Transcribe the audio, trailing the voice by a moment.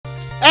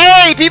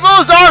Hey people,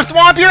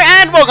 CzarThwomp here,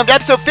 and welcome to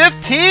episode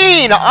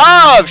 15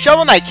 of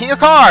Shovel Knight, King of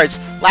Cards.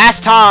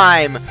 Last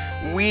time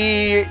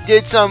we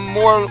did some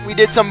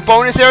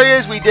bonus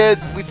areas. We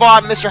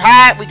fought Mr.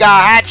 Hat, we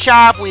got a hat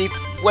shop, we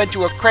went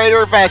to a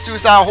crater by a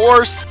suicidal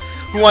horse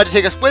who wanted to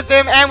take us with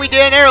him, and we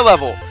did an air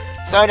level.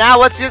 So now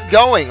let's get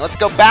going. Let's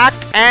go back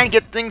and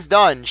get things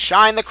done.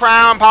 Shine the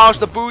crown, polish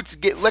the boots,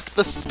 lick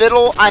the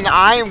spittle, and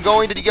I am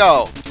going to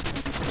go.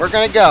 We're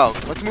gonna go.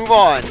 Let's move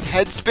on.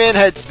 Head spin,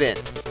 head spin.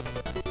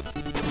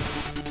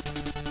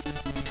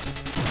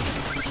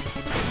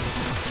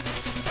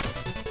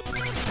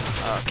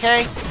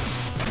 Okay.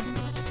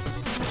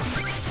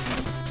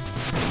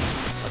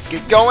 Let's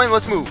get going.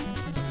 Let's move.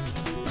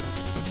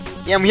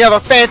 Yeah, and we have a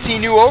fancy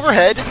new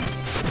overhead.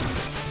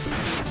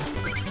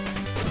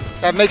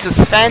 That makes us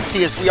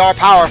fancy as we are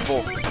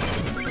powerful.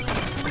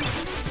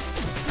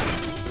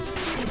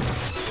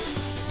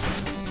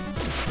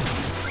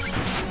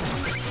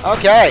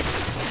 Okay.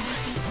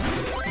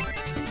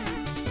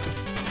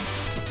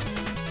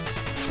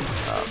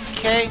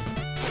 Okay.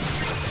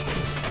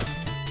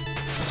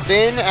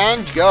 Spin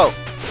and go.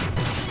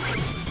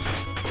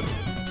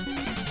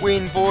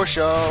 Win for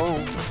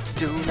show.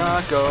 Do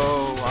not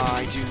go.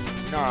 I do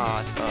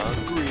not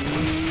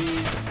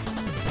agree.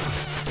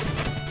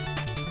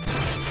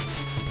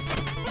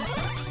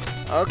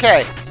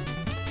 Okay.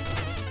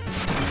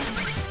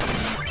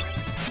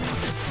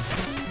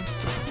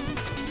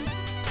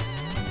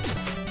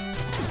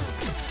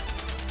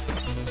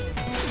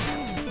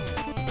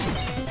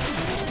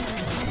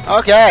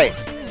 Okay.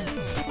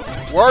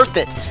 Worth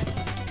it.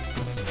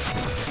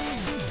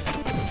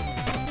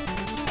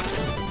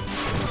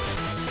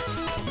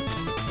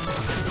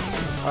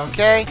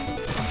 Okay.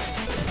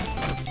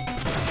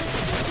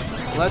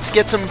 Let's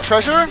get some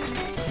treasure.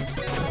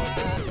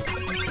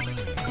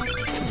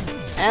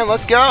 And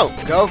let's go.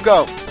 Go,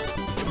 go.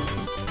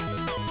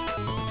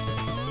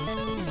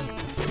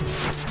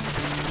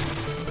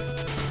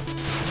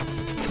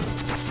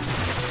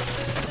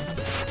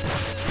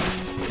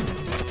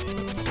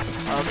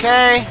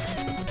 Okay.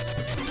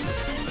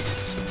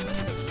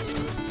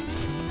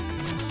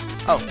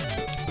 Oh.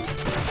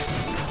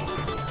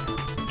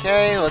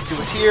 Okay, let's see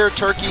what's here.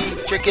 Turkey,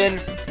 chicken,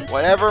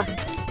 whatever.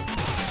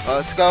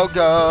 Let's go,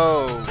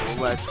 go.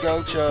 Let's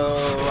go, Joe.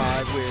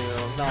 I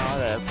will not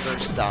ever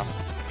stop.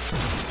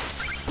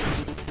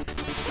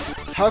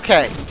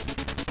 Okay.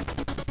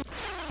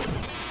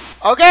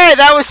 Okay,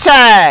 that was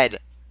sad.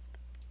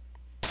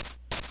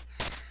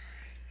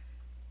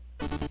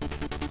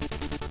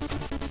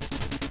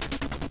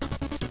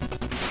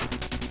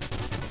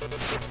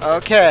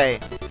 Okay.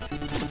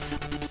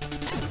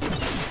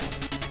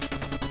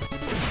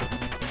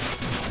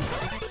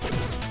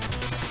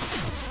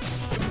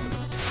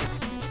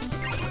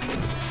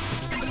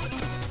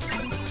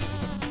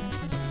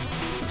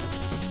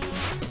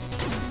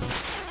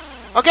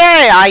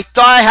 Okay, I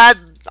thought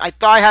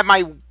I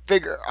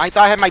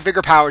had my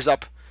bigger powers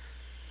up.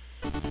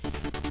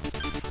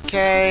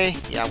 Okay,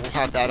 yeah, we'll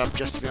have that up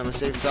just to be on the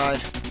safe side.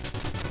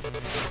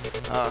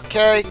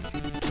 Okay.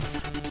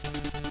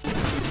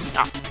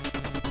 Ah.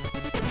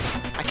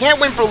 I can't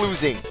win for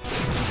losing.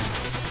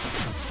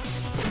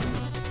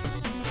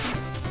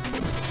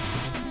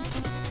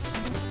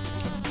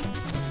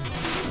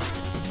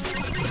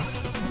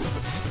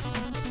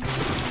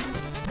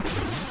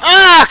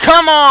 Ah,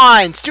 come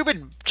on!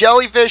 Stupid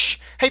jellyfish.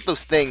 Hate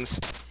those things.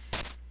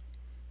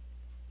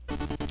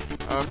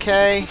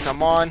 Okay,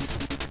 come on.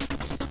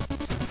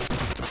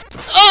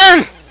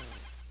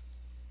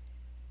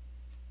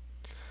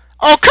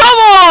 Oh, come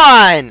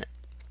on!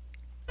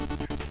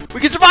 We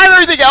can survive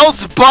everything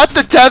else but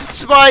the death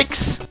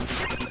spikes.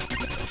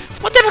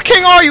 What type of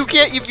king are you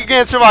if you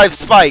can't survive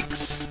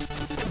spikes?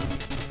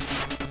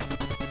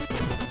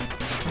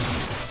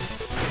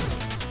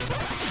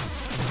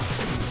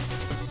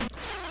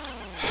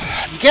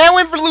 You can't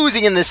win for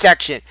losing in this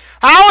section.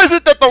 How is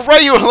it that the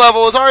regular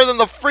level is harder than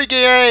the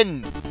freaking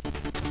end?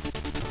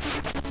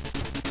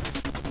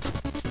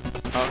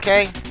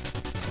 Okay.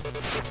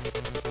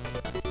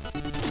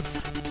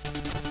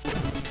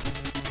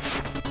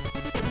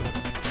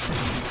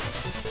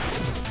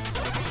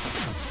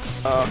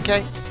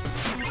 Okay.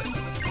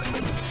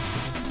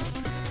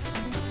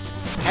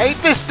 Hate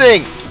this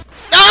thing.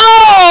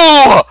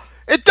 No!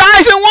 It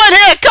dies in one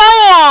hit. Come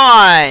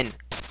on!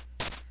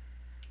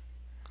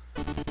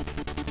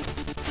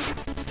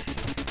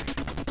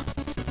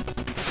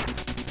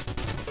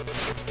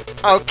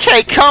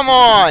 Okay, come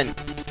on!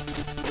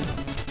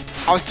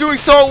 I was doing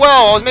so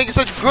well. I was making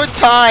such good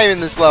time in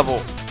this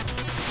level.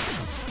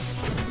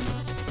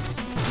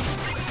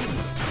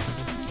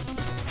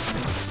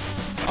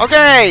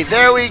 Okay,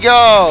 there we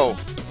go.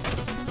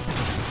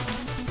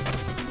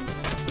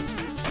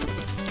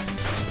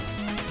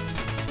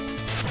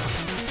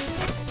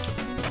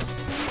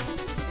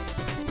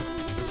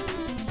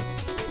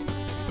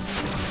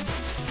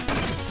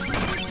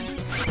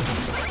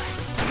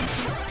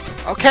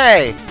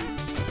 Okay.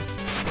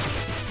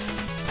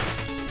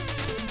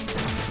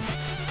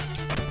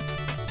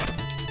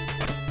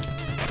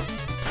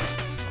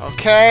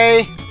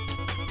 Okay.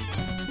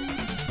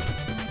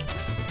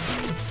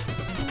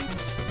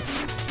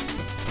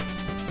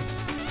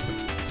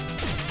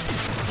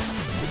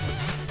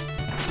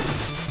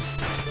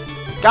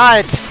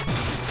 Got it.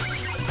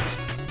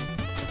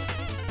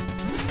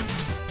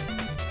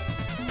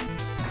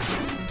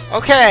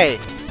 Okay.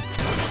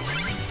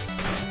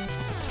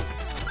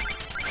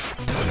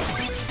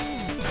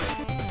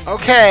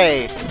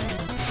 Okay.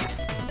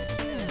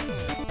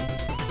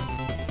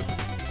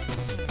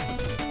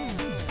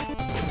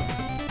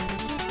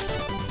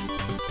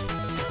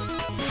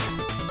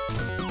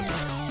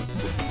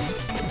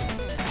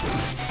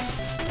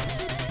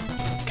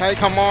 Okay,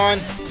 come on.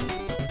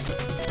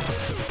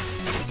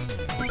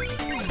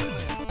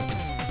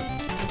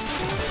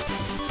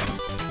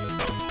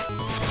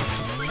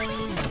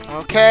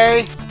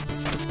 Okay.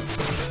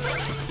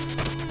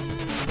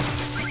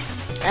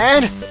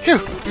 And, phew,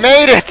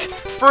 made it!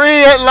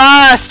 Free at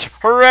last!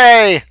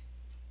 Hooray!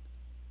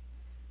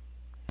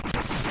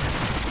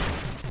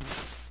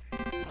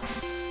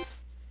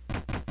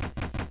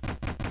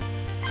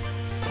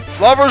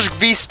 Lover's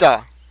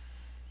Vista.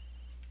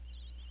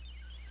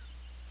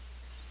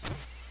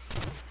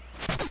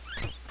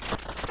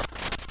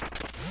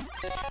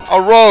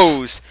 A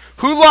rose.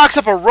 Who locks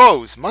up a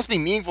rose? Must be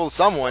meaningful to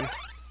someone.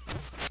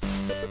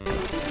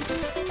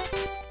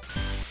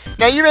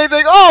 Now you may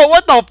think, oh,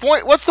 what the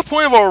point? What's the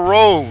point of a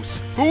rose?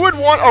 Who would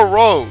want a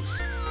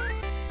rose?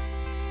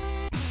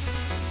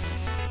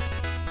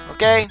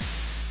 Okay.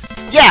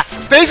 Yeah,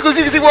 basically, as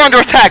you can see, we're under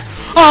attack.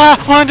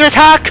 We're under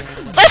attack.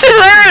 This is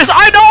hilarious.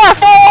 I know our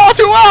foe all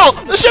too well.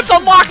 The ship's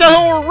unlocked and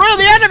we're rid of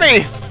the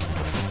enemy.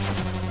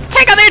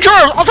 Take out the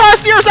intruders. I'll try to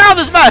steer us out of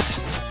this mess.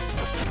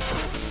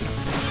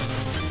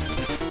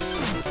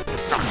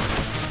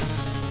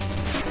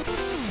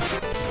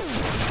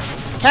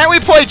 Can't we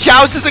play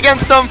Joustus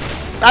against them?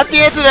 That's the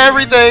answer to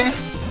everything.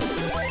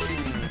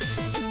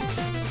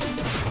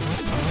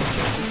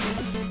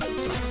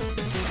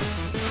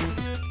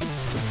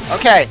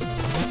 Okay.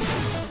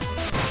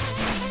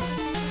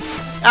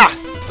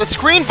 The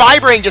screen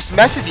vibrating just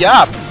messes you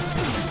up.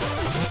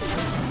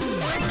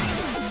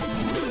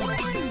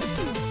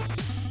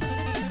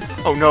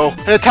 Oh no,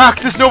 an attack!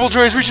 This noble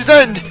journey has reached its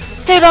end!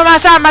 Stay by my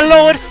side, my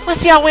lord! Let's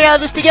see our way out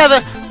of this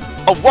together!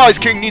 A wise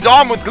king needs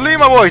arm with glee,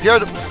 my boy!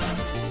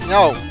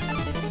 No.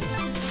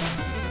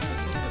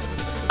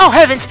 Oh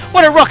heavens,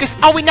 what a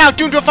ruckus! Are we now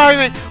doomed to a fiery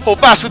wind? Hold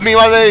fast with me,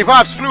 my lady.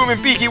 Perhaps Plume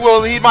and Beaky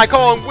will heed my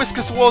call and whisk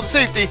us towards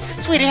safety.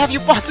 Sweetie, have you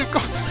bought some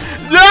gold?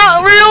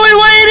 No, really,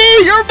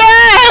 lady? You're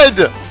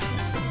mad!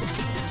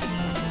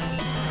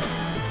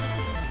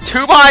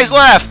 2 pies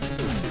left.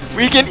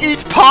 We can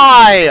eat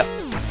pie.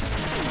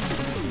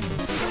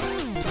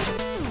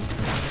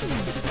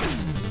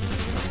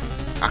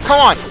 Come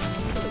on.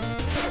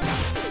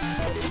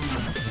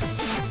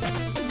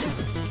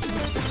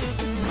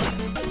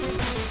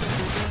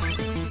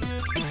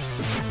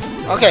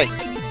 Okay.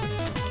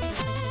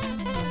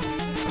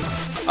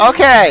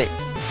 Okay.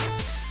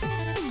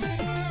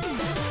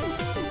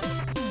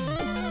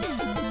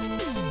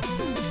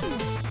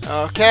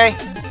 Okay.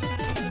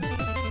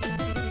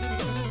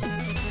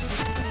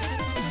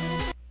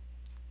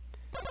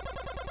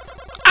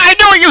 I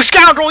know you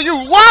scoundrel, you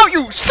lout,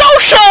 you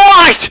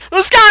socialite!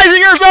 The skies are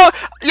yours, so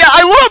yeah,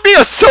 I love being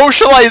a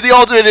socialite, the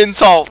ultimate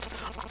insult.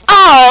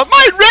 Ah,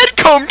 my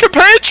red-combed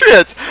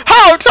compatriot!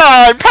 How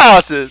time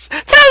passes!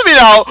 Tell me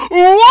now,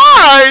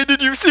 why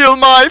did you steal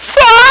my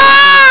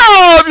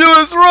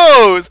fabulous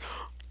rose?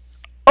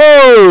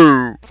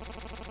 Oh!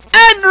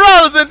 And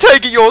rather than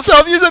take it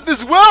yourself, you sent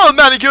this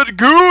well-manicured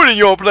goon in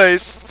your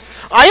place.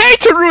 I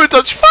hate to ruin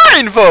such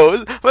fine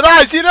foes, but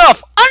I've seen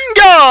enough. On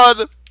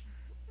guard!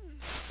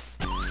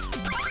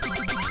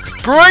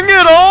 Bring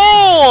it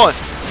on!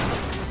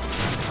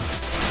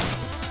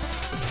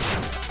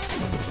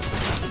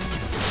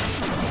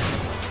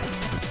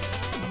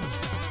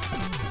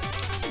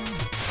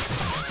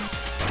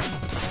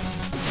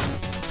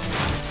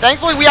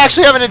 Thankfully, we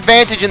actually have an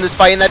advantage in this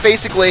fight, in that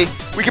basically,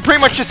 we can pretty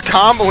much just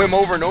combo him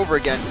over and over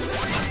again.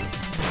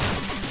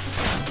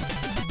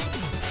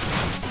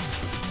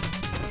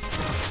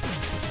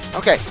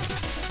 Okay.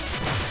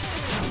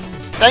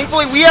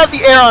 Thankfully, we have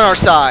the air on our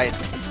side.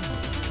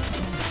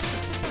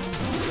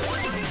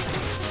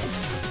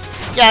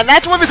 Yeah, and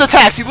that's one of his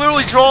attacks. He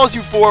literally draws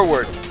you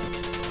forward.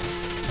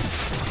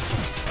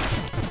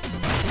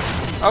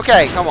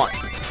 Okay, come on.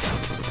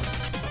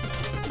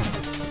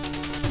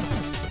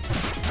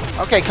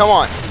 Okay, come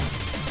on.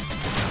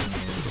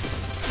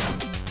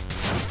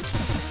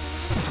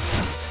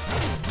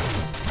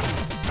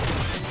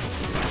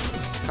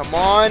 Come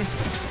on.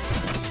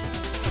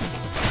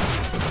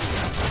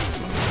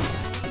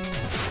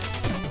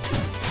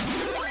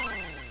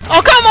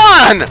 Oh, come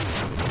on!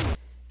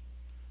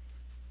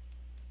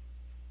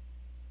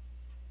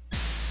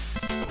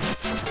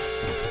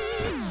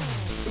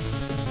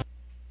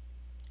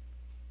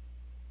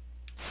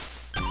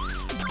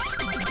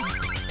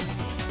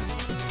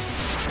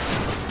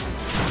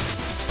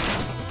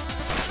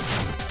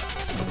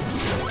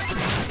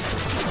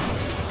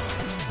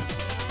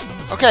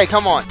 Okay,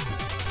 come on.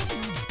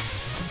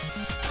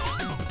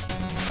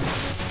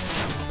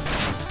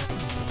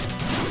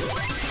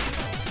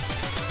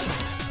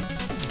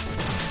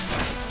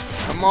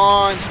 Come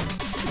on.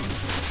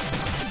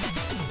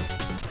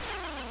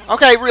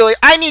 Okay, really,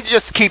 I need to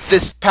just keep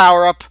this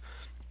power up.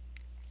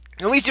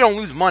 At least you don't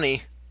lose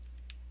money.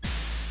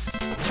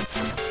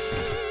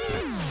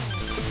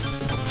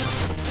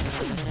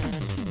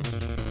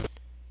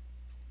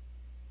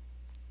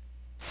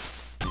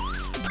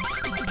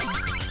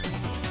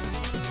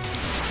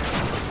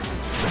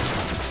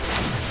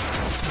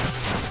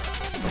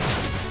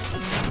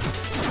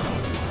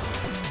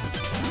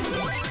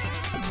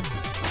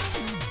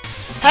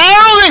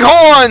 Heralding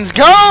horns,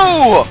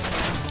 go!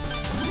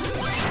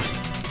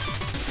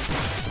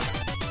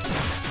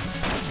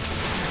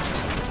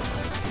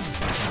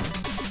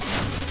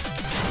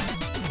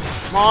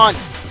 Come on.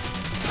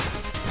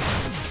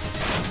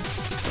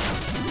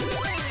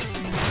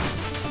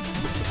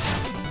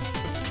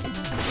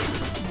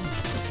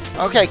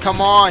 Okay, come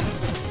on.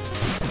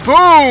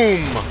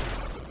 Boom!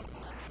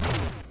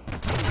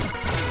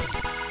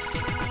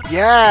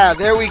 Yeah,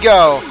 there we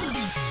go.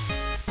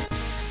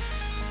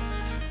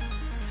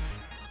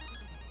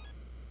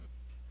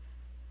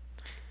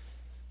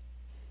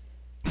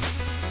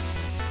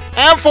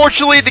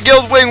 Unfortunately, the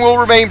guild wing will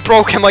remain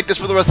broken like this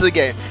for the rest of the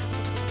game.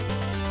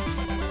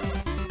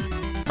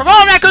 Come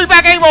on, not going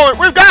back anymore!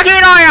 We've got to keep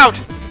an eye out!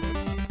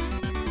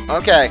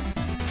 Okay.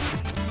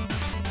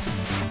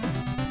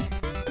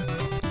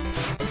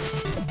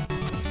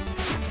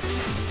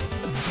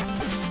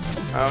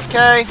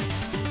 Okay.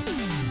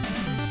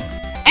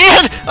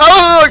 And,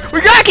 oh look,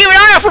 we gotta keep an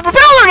eye out for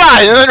Propeller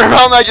Knight! And then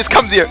Propeller Knight just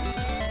comes here.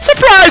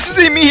 Surprised to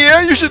see me here!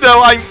 You should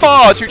know I'm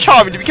far too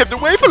charming to be kept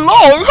away for long!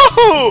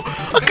 Oh,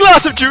 a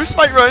glass of juice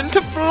might run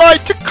to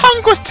flight to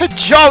conquest to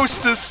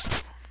Joustus!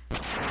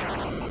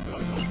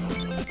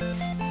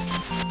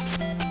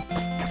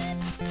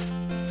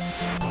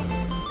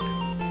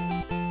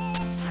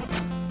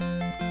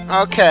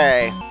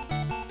 Okay.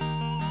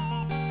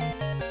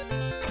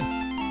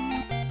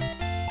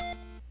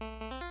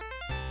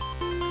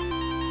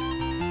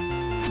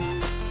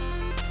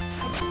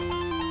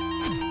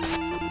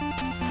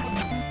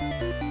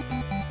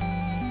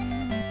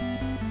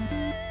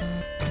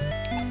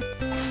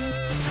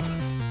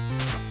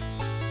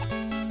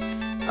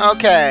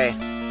 Okay.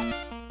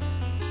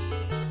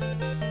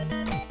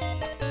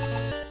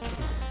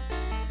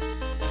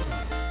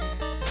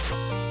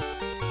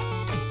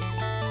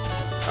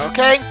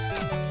 Okay.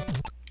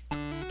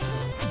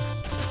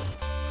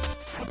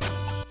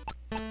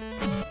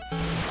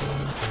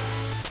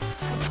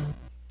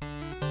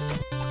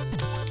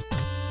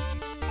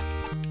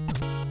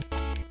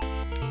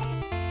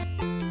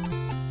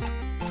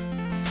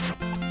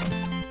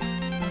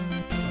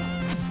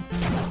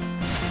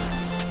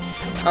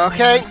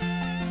 Okay.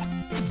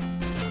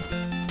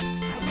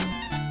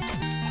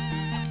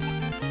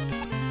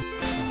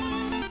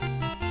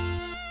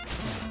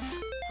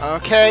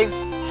 Okay.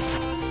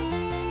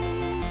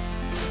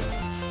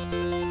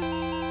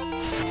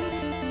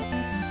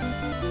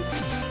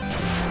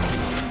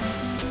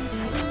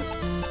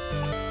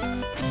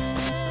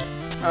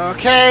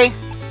 Okay.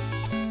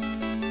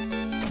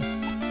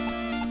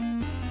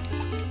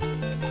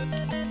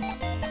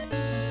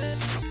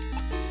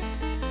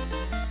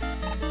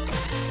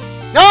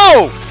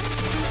 No!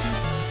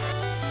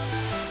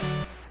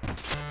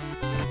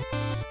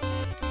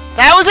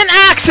 That was an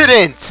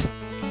accident!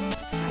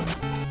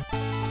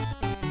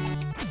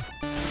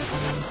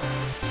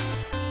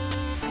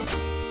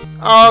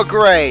 Oh,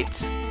 great.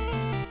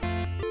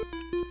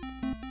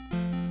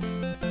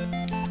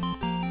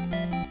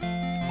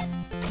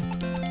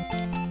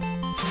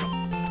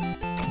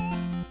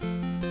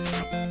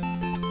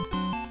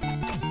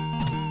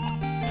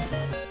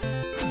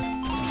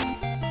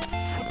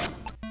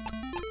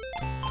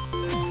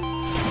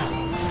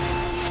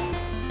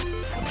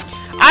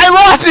 I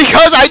lost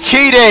because I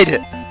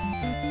cheated!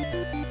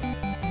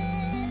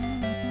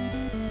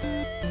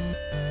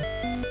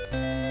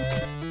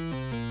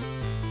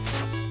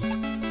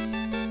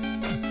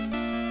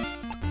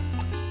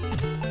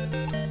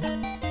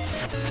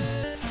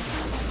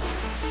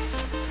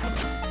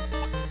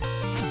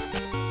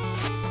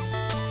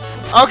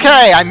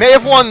 Okay, I may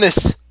have won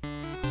this.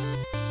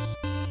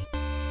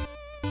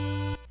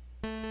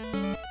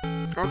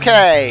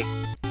 Okay.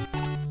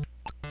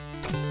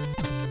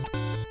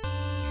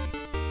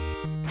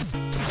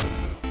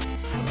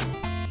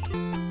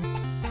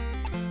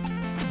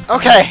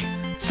 Okay.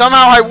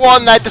 Somehow I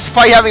won that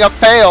despite having a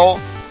fail.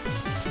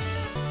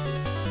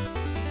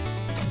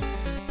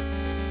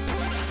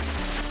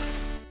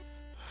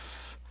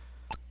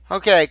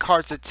 Okay,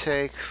 cards to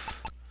take.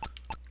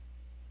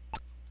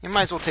 You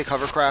might as well take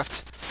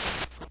hovercraft.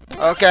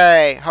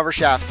 Okay, hover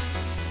shaft.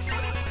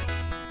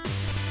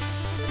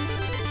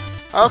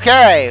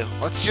 Okay,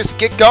 let's just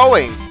get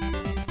going.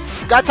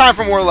 Got time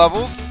for more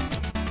levels.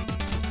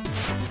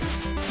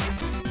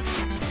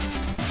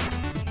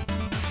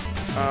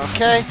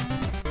 Okay.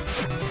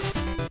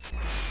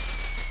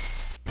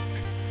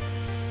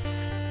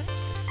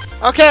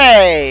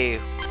 Okay,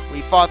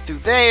 we fought through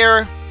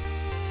there.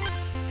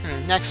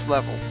 Next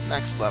level,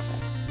 next level.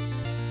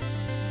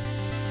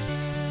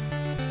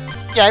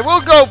 Yeah,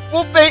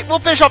 we'll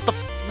finish off the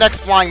next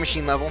flying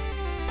machine level.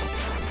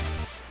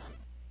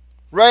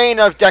 Reign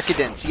of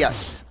decadence,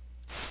 yes.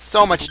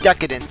 So much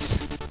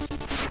decadence.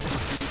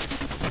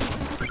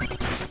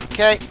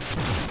 Okay.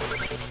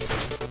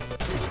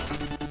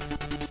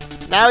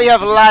 Now we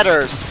have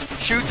ladders.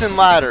 Chutes and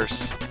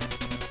ladders.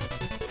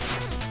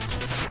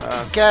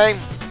 Okay.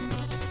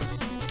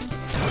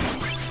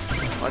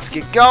 Let's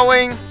get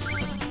going.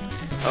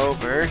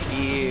 Over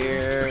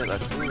here.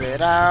 Let's move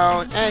it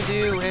out and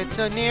do it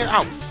so near.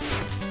 Ow.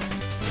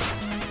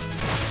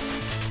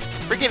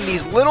 Freaking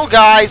these little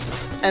guys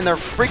and their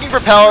freaking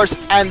propellers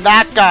and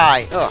that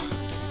guy. Ugh.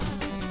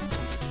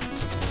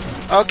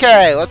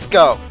 Okay, let's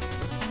go.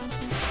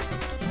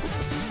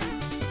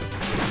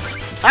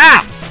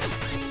 Ah!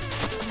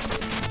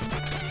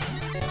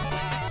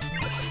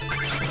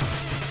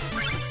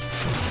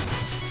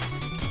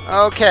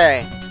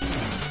 Okay.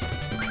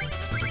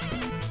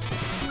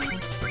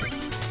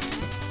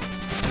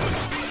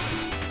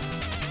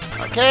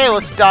 Okay,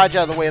 let's dodge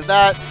out of the way of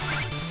that.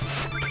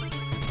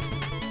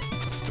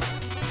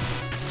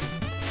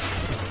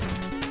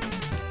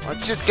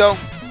 Let's just go.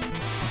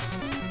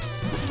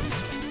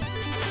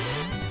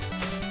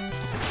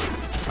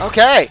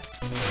 Okay.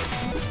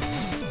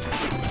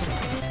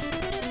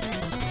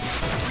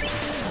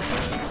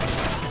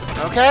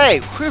 Okay.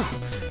 Whew.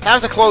 That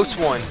was a close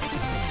one.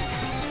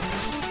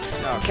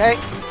 Okay.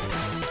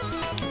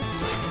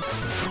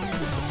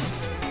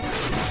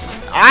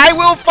 I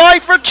will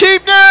fight for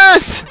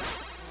cheapness!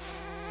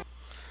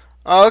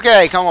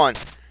 Okay, come on.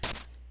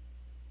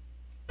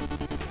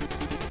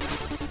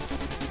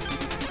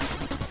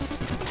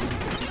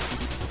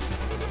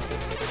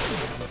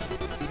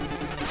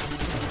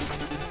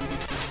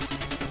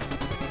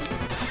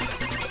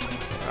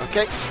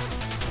 Okay.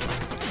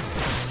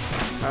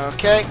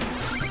 Okay.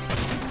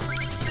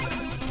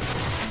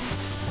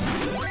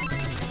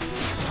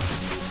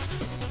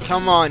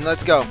 Come on,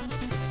 let's go.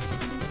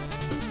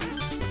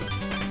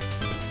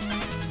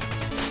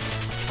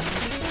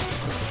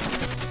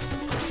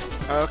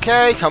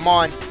 Okay, come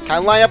on. Can I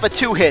line up a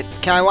 2-hit?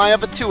 Can I line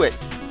up a 2-hit?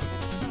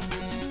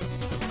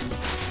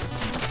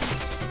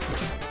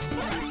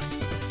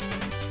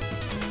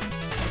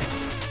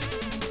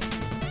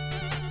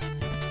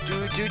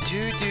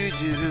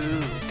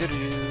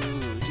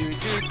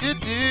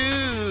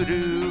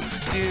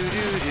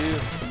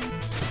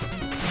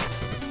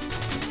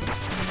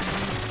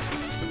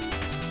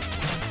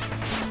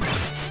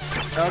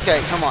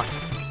 Okay, come on.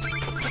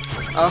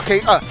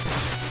 Okay,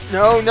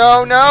 no,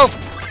 no, no!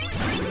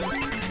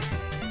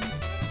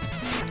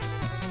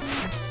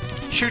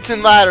 Shoots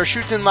and ladders,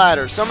 shoots and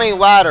ladders. So many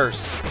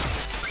ladders.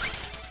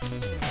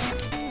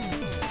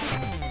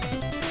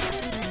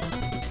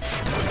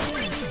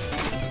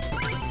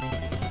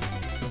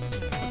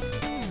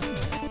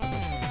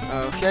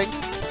 Okay.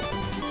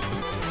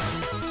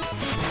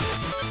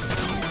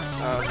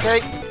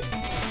 Okay.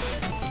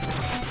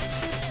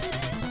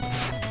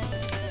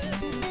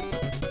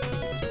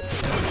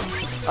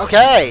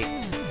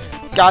 Okay.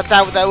 Got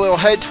that with that little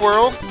head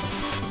twirl.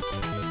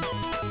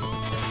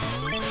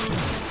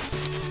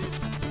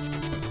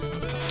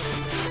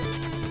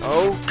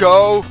 Oh,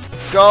 go,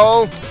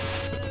 go.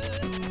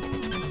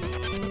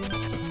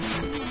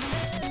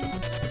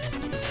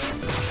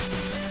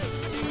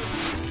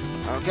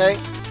 Okay.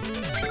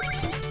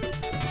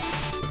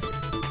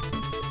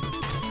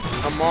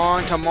 Come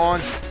on, come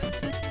on.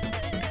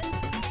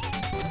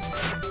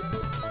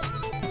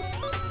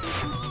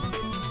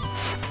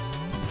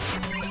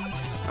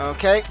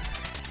 Okay.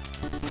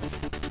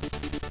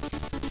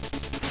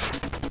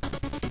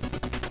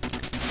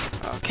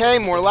 Okay,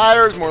 more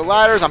ladders, more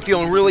ladders. I'm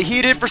feeling really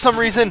heated for some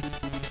reason.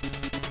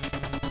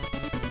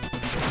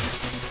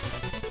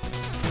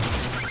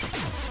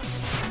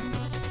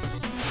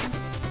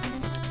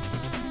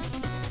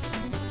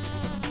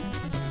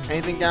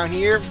 Anything down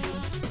here?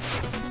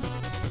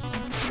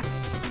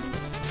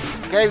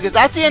 Okay, because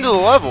that's the end of the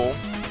level.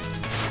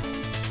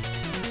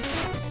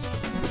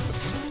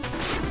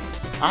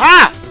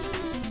 Aha!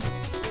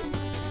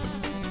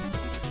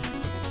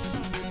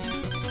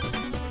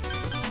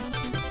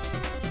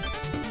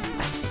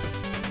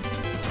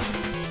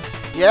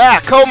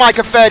 Yeah, my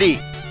confetti.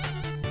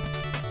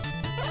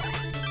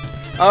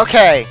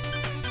 Okay.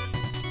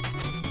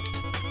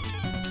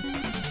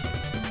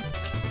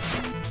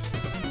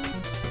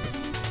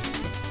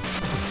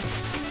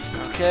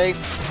 Okay,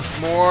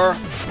 more.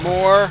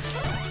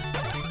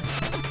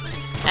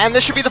 And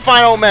this should be the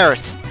final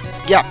merit.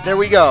 Yep, there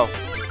we go.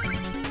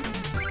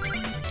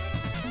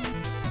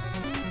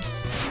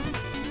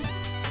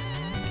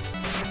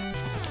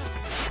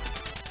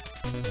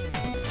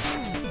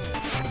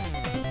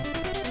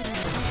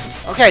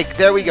 Okay,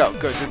 there we go.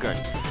 Good, good, good.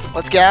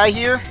 Let's get out of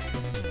here.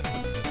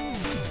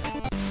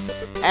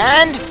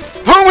 And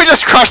boom, we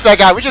just crushed that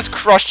guy. We just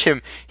crushed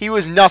him. He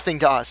was nothing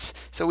to us.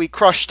 So we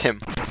crushed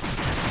him.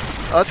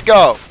 Let's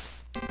go.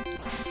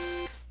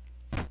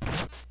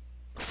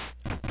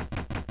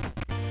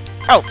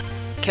 Oh,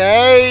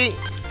 okay.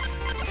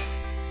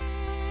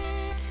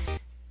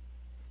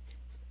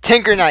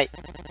 Tinker Knight.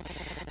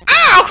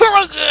 Oh, who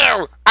are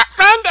you? A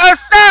friend or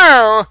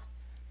foe?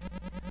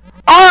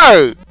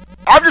 Oh,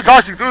 I'm just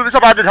passing through this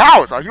abandoned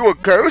house. Are you a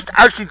ghost?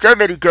 I've seen so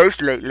many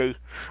ghosts lately.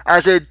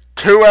 As in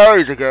 2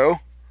 hours ago.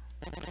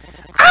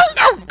 I'm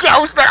no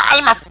ghost, but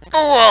I'm a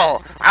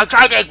fool. I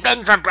tried to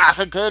bend from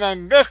Brassington,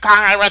 and this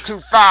time I went too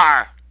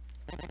far.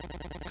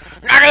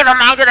 Now they have a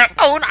mind of their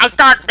own. I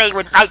thought they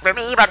would fight for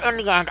me, but in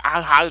the end,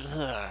 I hide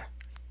here.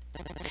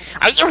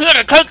 Are you here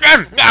to take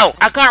them? No,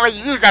 I can't let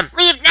you use them.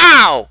 Leave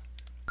now!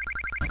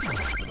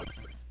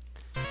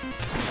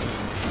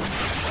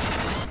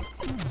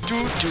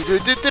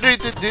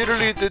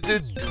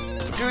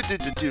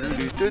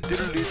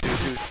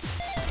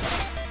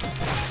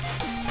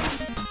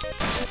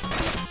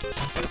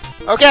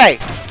 Okay.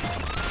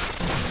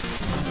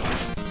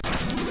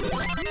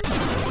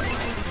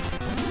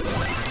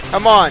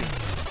 Come on.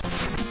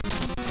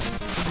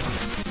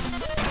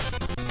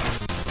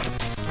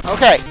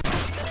 Okay.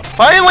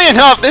 Finally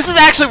enough, this is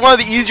actually one of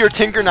the easier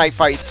Tinker Knight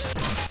fights.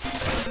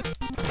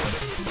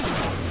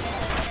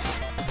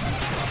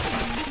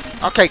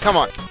 Okay, come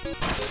on.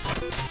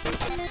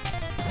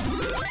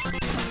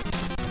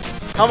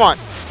 Come on.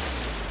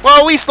 Well,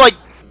 at least, like,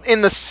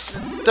 in the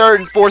 3rd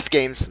and 4th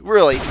games.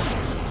 Really.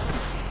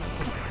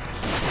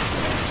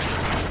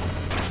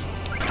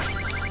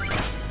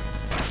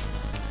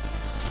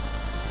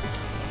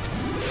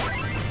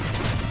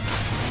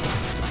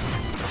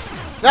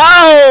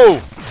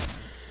 No!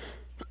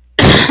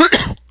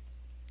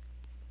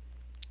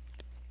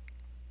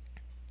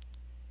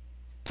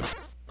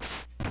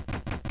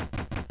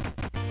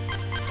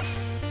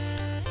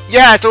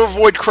 Yeah, so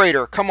avoid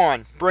crater. Come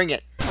on, bring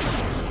it.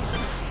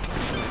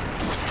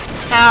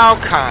 How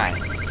kind.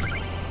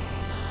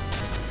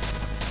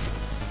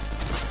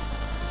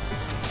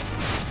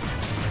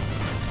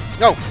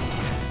 No.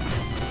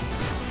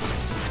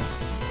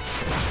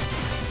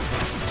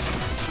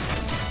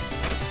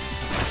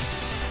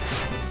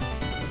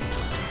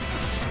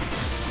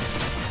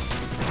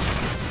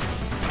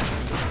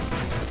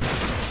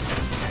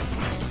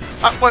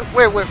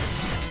 Wait.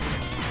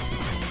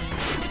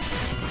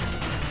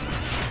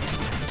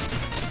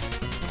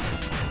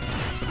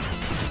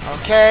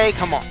 Okay,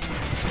 come on.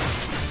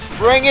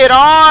 Bring it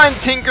on,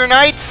 Tinker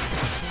Knight!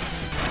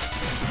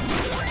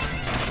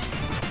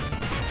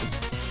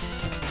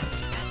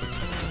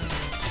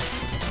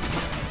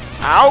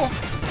 Ow!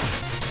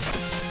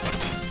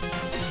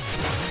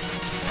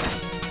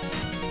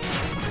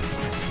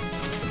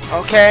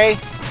 Okay.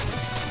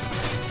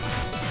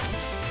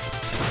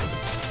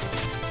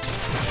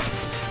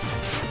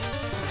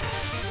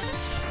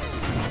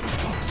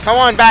 Come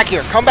on, back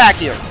here. Come back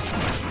here.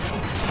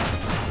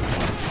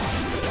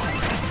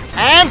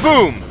 And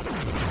boom!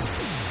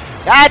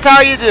 That's how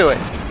you do it.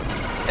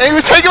 And he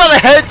was taking out the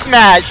head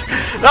smash.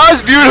 That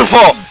was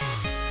beautiful.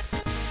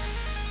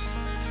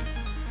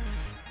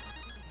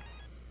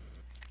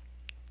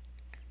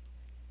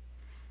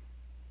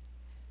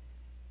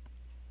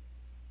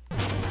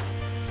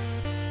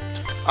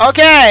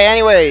 Okay,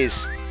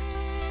 anyways.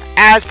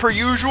 As per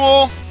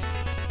usual,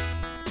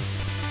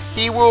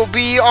 he will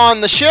be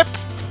on the ship.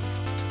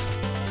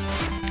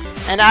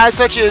 And as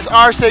such, it is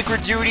our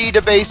sacred duty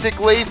to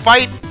basically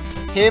fight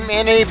him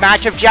in a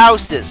match of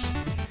Joustus.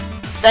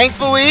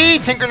 Thankfully,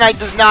 Tinker Knight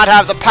does not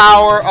have the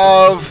power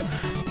of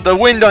the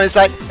wind on his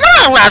side.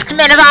 My left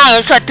men of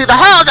iron swept through the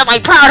halls of my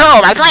proud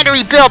home. I plan to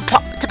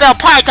build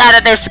parts out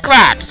of their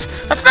scraps.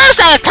 But first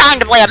I have time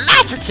to play a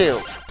match or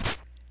two.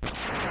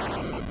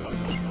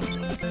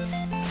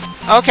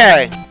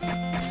 Okay.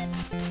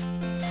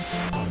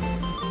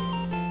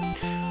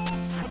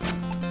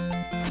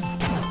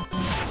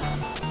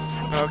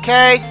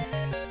 Okay.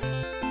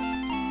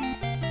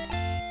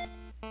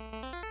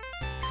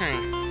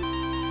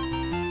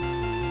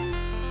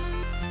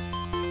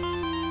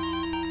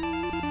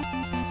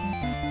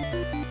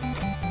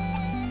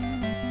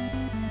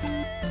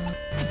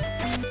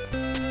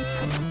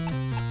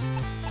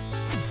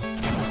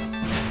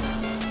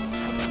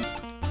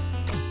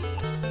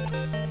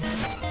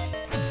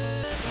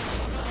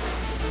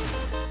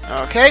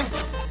 Okay.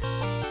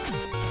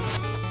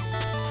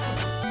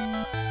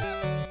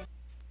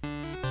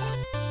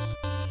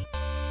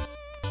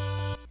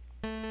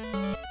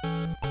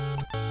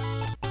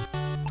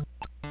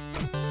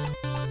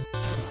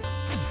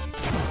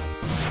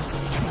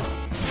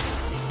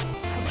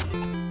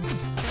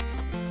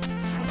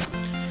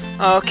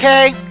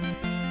 Okay.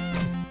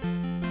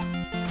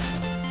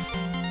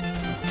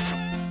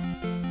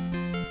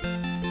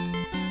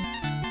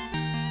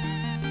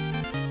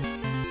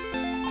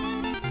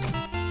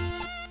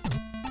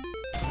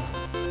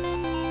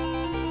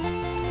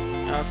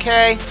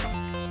 Okay.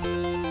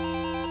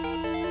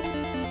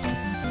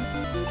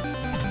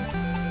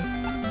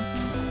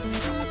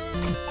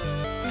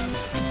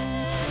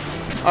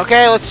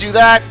 Okay, let's do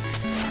that.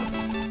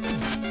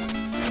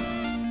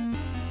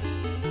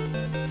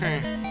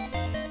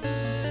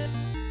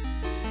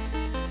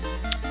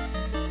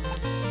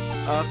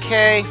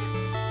 Okay.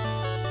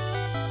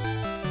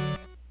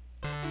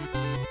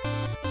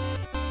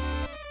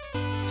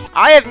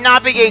 I have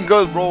not been getting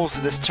good rolls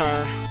this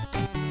turn.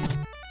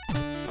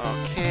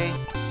 Okay.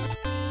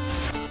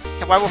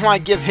 Why would I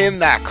give him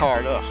that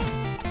card? Ugh.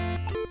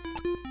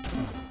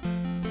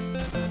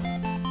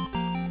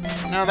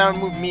 No, that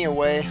would move me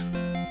away.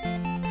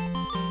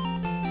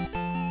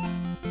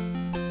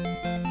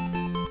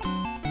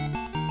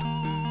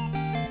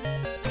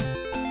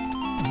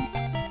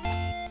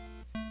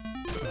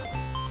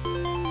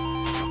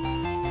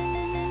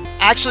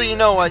 Actually, you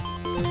know what?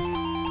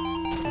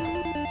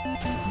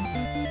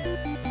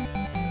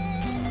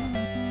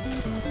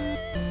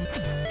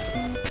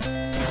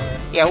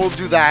 Yeah, we'll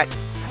do that.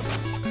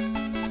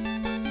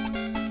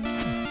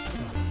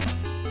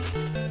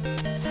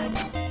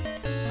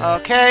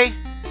 Okay.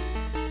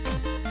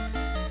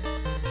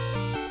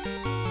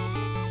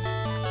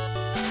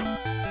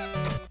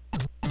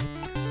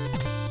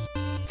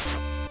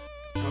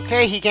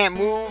 Okay, he can't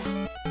move.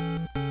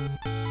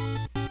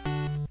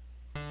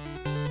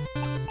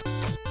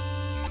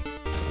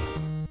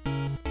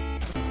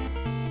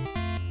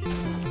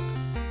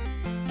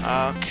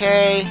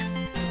 Okay.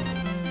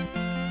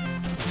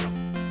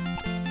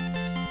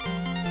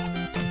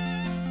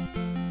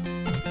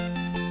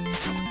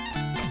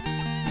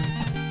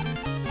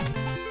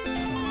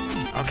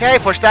 Okay,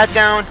 push that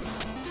down.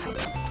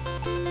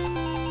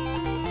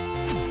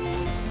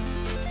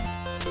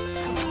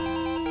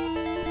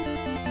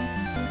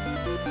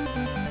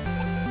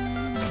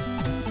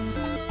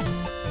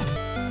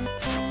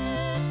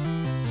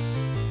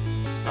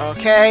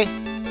 Okay.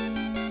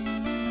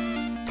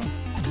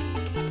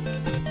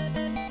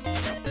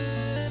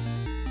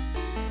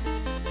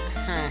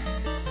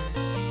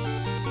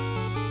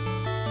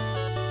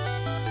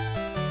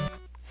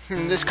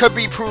 This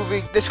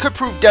could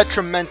prove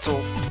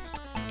detrimental.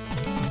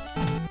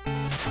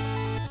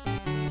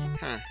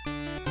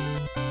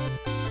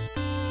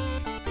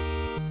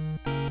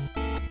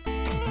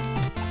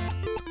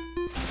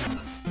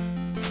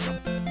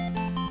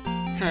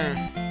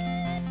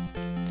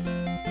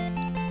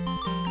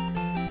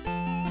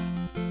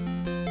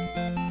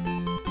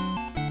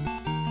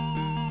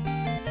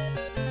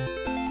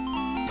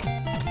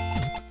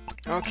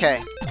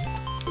 Okay.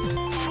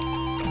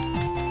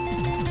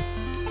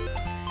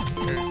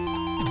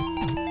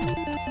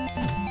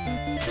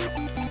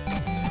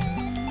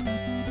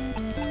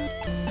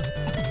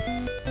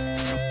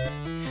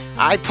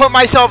 I put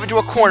myself into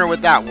a corner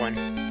with that one.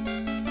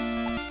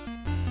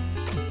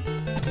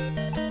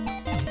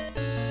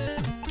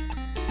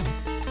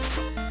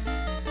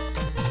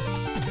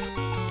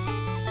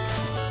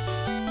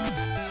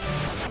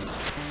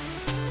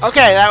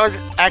 Okay, that was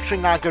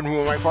actually not a good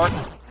move on my part.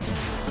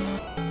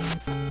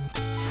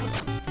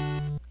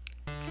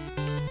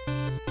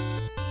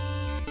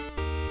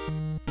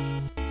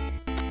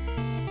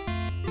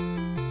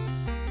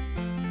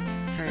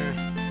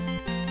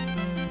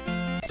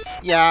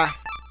 Yeah.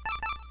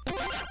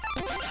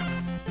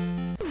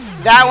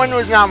 That one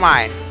was not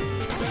mine.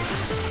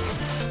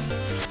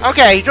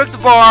 Okay, he took the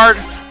bard.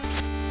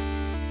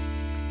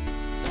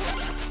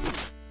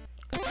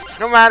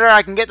 No matter,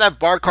 I can get that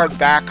bard card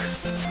back.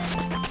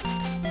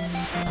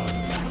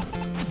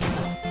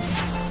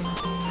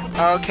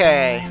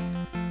 Okay.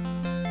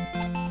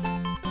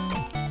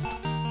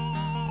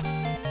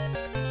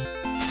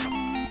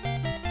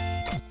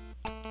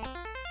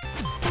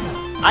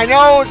 I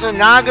know it's a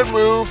not good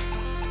move.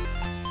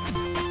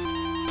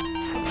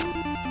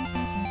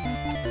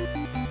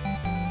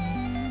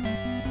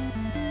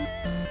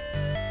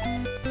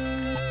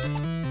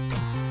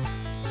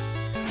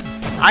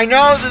 I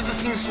know this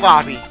seems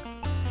sloppy.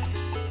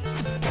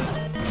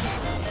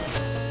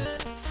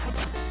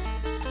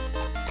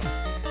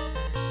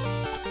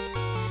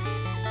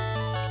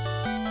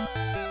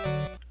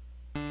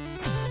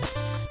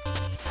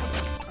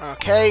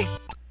 Okay.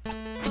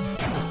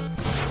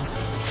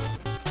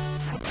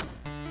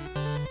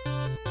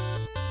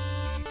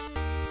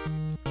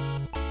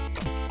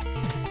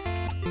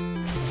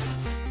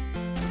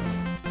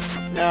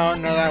 No,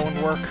 that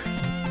wouldn't work.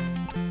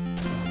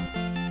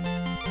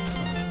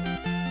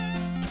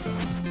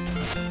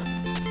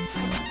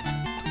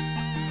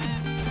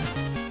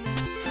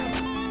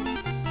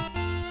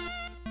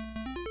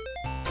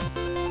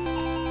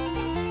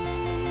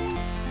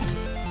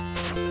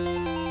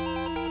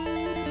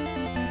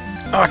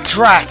 Oh,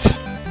 drat!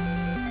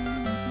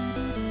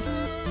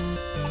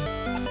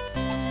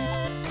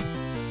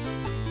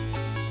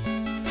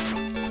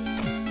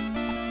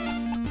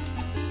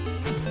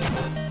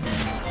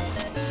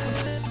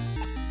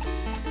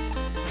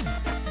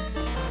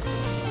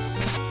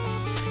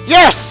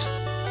 Yes!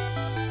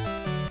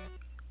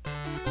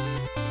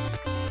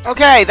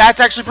 Okay, that's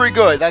actually pretty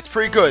good. That's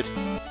pretty good.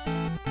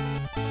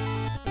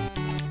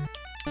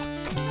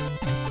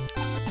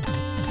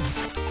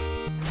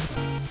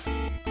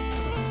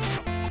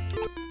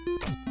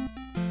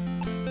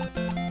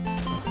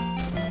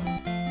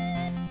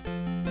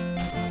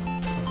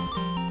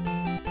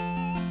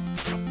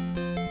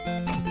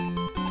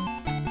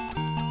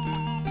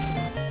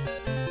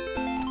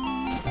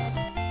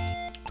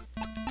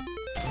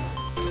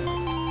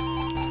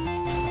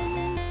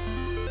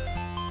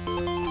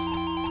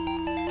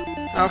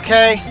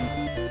 Okay.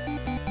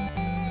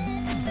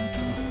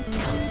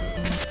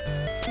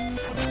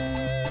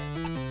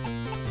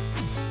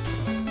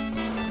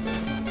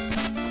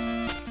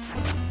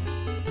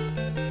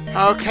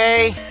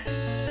 Okay.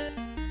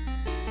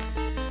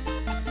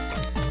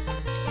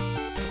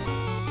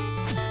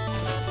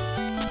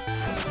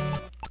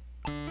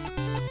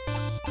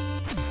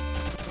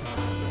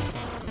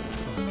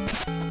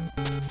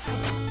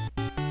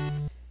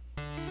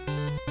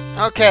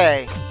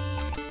 Okay.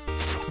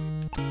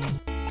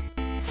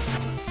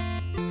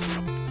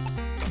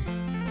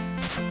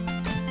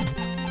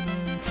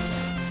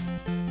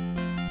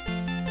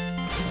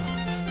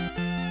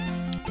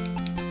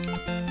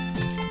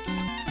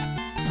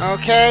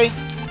 Okay.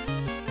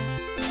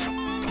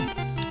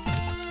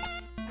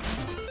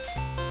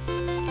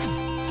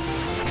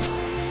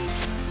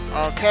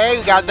 Okay,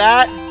 we got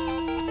that.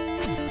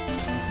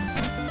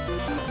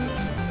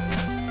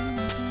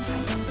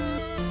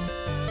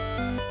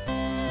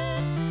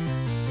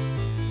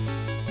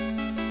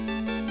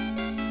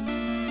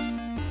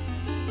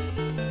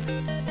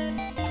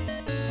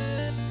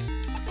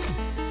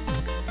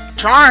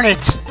 Darn it!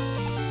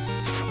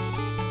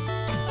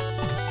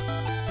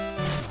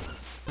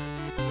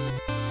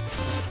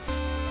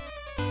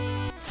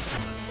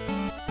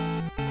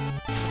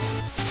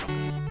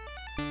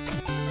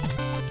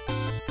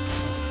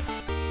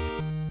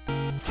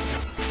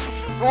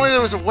 If only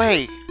there was a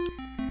way.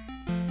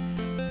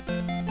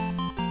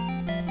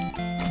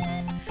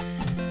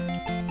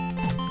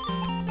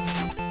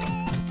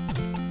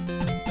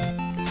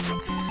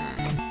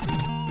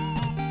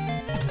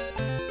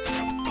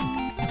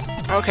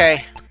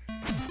 Okay.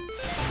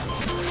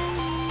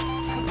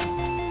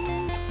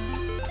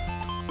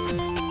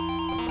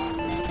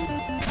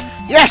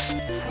 Yes!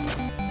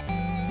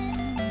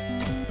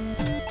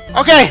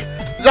 Okay!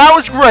 That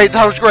was great,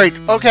 that was great.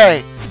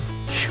 Okay.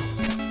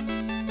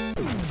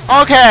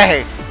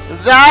 Okay!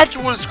 That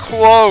was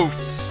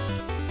close.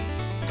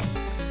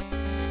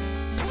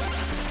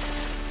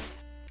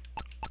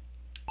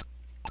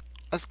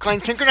 Let's claim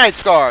Tinker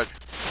Knight's guard.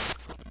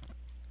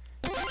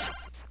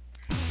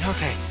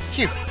 Okay,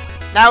 phew.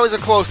 That was a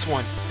close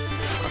one.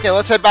 Okay,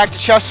 let's head back to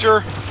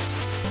Chester.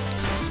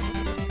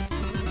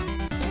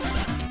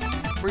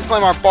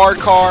 Reclaim our Bard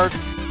card.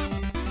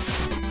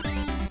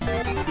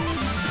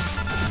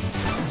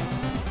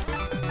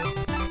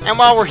 And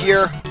while we're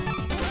here,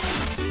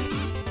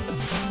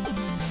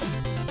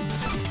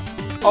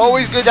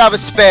 always good to have a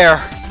spare.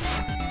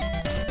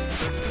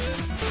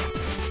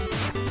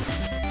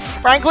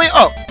 Frankly,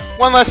 oh,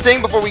 one last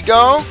thing before we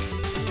go.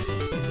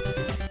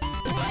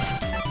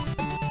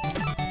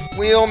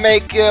 We'll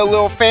make it a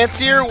little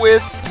fancier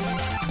with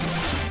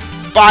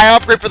buy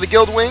upgrade for the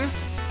Guild Wing.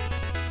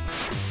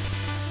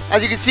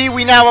 As you can see,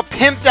 we now have a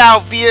pimped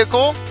out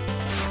vehicle.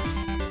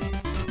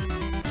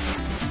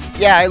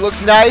 Yeah, it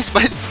looks nice,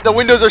 but the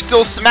windows are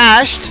still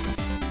smashed.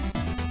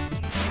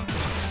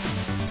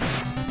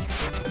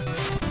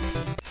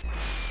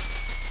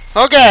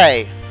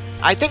 Okay,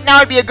 I think now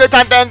would be a good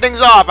time to end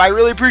things off. I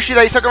really appreciate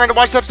that you stuck around to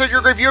watch this episode. You're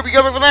a great viewer. Be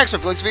good for the next one.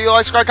 If you like this video,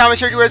 like, subscribe, comment,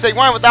 share, do whatever you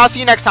want. With that, I'll see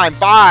you next time.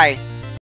 Bye.